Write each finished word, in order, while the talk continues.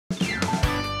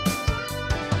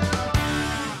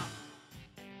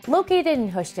Located in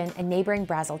Hoschton and neighboring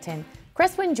Braselton,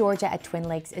 Cresswind Georgia at Twin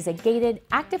Lakes is a gated,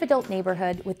 active adult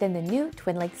neighborhood within the new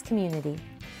Twin Lakes community.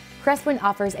 Cresswind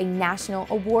offers a national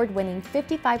award-winning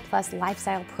 55-plus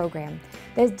lifestyle program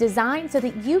that is designed so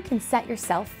that you can set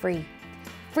yourself free.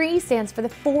 Free stands for the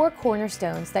 4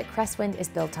 cornerstones that Cresswind is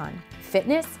built on: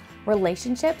 fitness,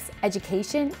 relationships,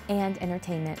 education, and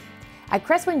entertainment. At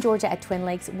Cresswind Georgia at Twin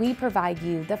Lakes, we provide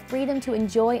you the freedom to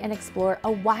enjoy and explore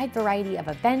a wide variety of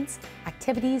events,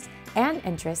 activities, and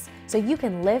interests so you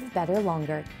can live better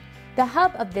longer. The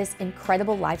hub of this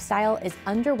incredible lifestyle is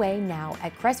underway now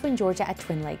at Cresswind Georgia at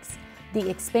Twin Lakes. The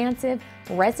expansive,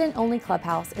 resident-only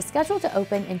clubhouse is scheduled to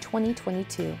open in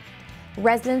 2022.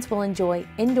 Residents will enjoy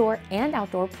indoor and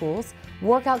outdoor pools,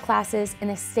 workout classes,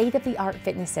 and a state-of-the-art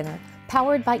fitness center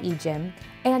powered by EGYM,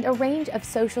 and a range of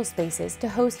social spaces to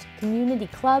host community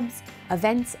clubs,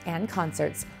 events, and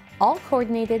concerts, all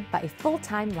coordinated by a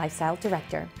full-time lifestyle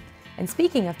director. And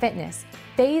speaking of fitness,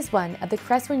 Phase 1 of the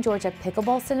Cresswind Georgia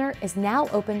Pickleball Center is now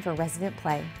open for resident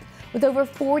play. With over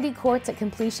 40 courts at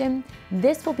completion,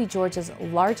 this will be Georgia's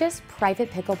largest private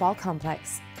pickleball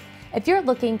complex. If you're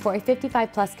looking for a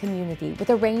 55-plus community with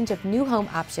a range of new home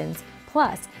options,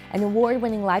 plus an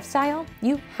award-winning lifestyle,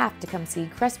 you have to come see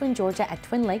Cresswind Georgia at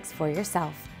Twin Lakes for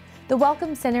yourself. The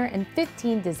Welcome Center and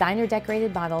 15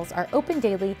 designer-decorated models are open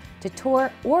daily to tour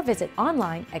or visit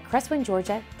online at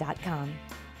cresswindgeorgia.com.